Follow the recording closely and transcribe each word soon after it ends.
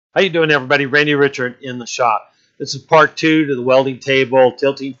How you doing, everybody? Randy Richard in the shop. This is part 2 to the welding table,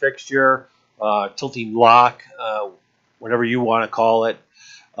 tilting fixture, tilting lock, whatever you want to call it.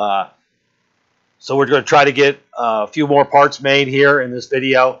 So we're going to try to get a few more parts made here in this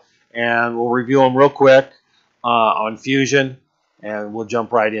video, and we'll review them real quick on Fusion, and we'll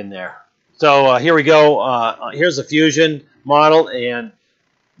jump right in there. So here we go. Here's the Fusion model, and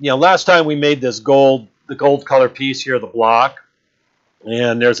last time we made this the gold color piece here, the block.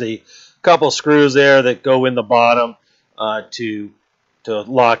 And there's a couple screws there that go in the bottom to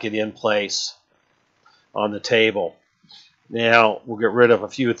lock it in place on the table. Now we'll get rid of a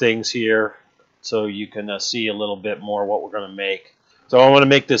few things here so you can see a little bit more what we're going to make. So I want to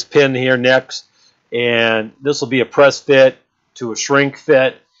make this pin here next, and this will be a press fit to a shrink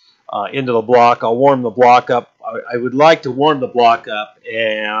fit into the block. I'll warm the block up. I would like to warm the block up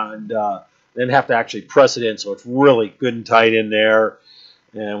and then have to actually press it in so it's really good and tight in there.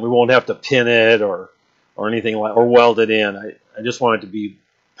 And we won't have to pin it or anything like, or weld it in. I just want it to be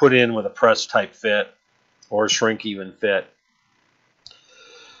put in with a press type fit or a shrink even fit.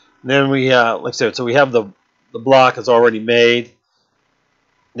 And then we, like I said, so we have the block is already made.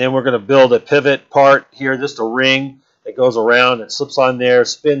 Then we're going to build a pivot part here, just a ring that goes around. It slips on there,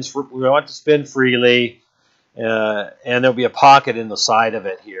 spins. We want it to spin freely, and there'll be a pocket in the side of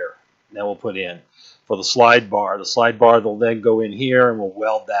it here that we'll put in for the slide bar. The slide bar will then go in here, and we'll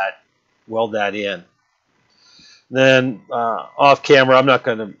weld that in. Then off camera, I'm not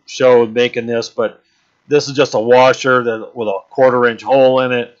going to show making this, but this is just a washer with a 1/4-inch hole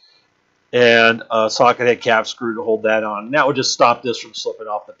in it and a socket head cap screw to hold that on. And that would just stop this from slipping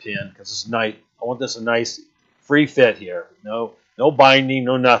off the pin because it's nice. I want this a nice free fit here. No binding,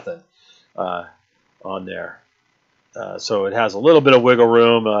 no nothing on there. So it has a little bit of wiggle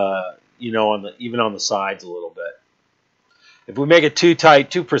room. Even on the sides a little bit. If we make it too tight,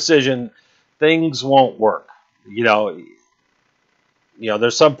 too precision, things won't work.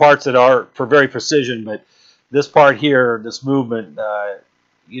 There's some parts that are for very precision, but this part here, this movement,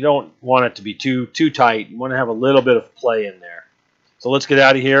 you don't want it to be too tight. You want to have a little bit of play in there. So let's get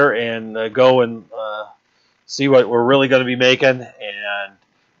out of here and go and see what we're really going to be making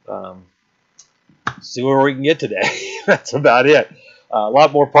and see where we can get today. That's about it. A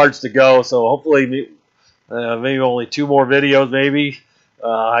lot more parts to go, so hopefully maybe only 2 more videos. Maybe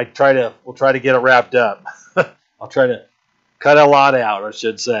we'll try to get it wrapped up. I'll try to cut a lot out, I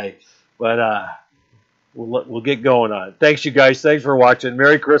should say, but we'll get going on it. Thanks, you guys. Thanks for watching.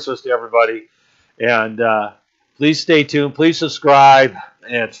 Merry Christmas to everybody, and please stay tuned. Please subscribe,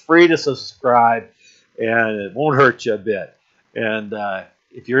 and it's free to subscribe, and it won't hurt you a bit. And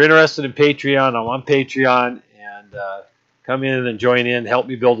if you're interested in Patreon, I'm on Patreon, and come in and join in. Help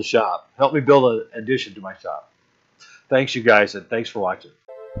me build a shop. Help me build an addition to my shop. Thanks, you guys, and thanks for watching.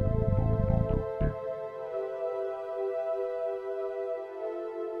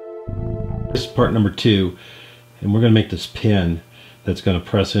 This is part number 2, and we're going to make this pin that's going to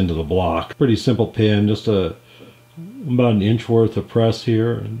press into the block. Pretty simple pin, just about an inch worth of press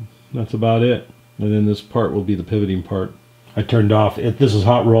here, and that's about it. And then this part will be the pivoting part. I turned off, this is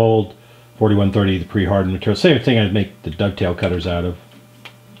hot rolled, 4130, the pre-hardened material. Same thing I'd make the dovetail cutters out of.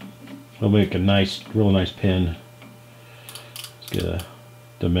 I'll make a real nice pin. Let's get a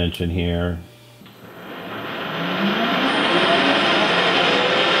dimension here.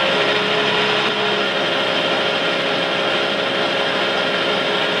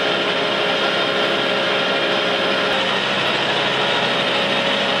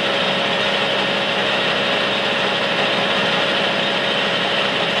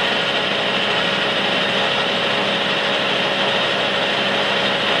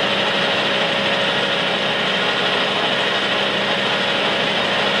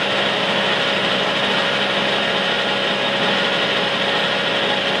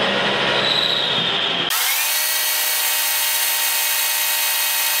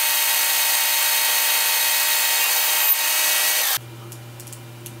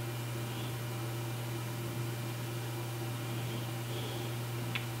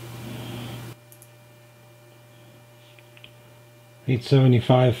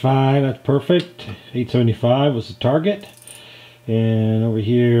 .875.5, that's perfect. 875 was the target, and over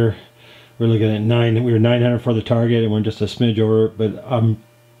here we're looking at 9. We were 900 for the target, and we're just a smidge over. But I'm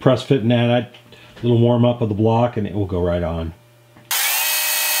press fitting that. A little warm up of the block, and it will go right on.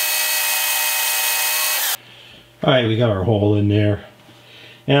 All right, we got our hole in there.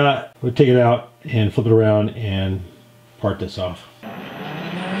 Now we'll take it out and flip it around and part this off.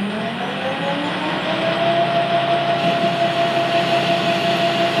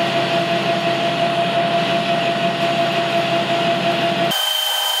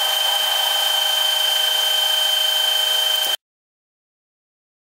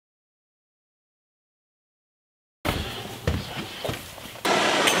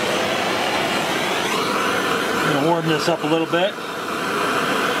 this up a little bit.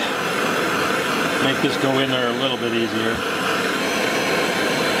 Make this go in there a little bit easier.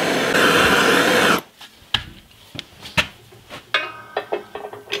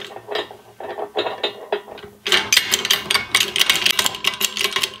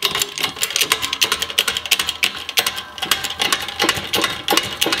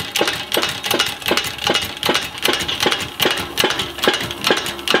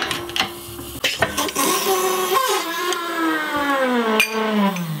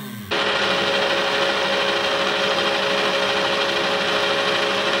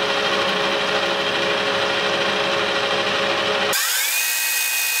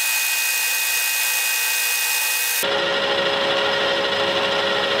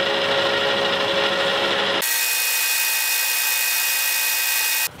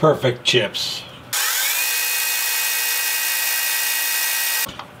 Perfect chips.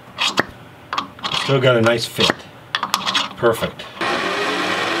 Still got a nice fit. Perfect.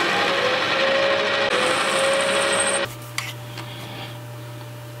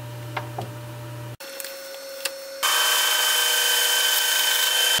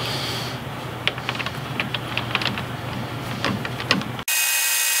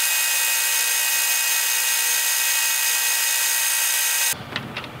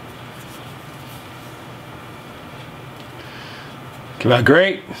 Came out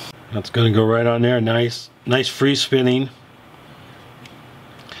great. That's going to go right on there. Nice free spinning.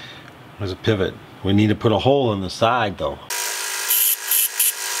 There's a pivot. We need to put a hole in the side though.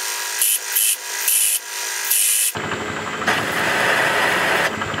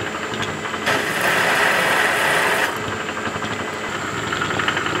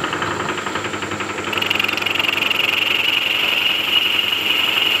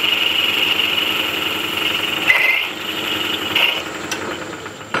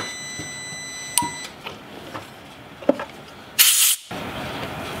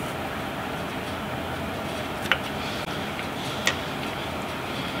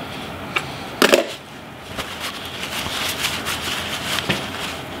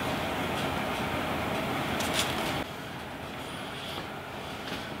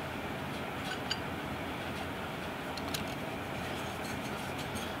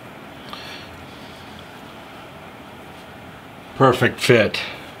 Perfect fit.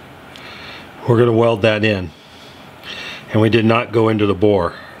 We're going to weld that in. And we did not go into the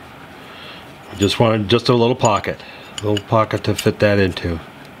bore. We just wanted just a little pocket to fit that into.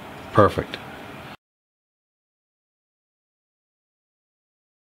 Perfect.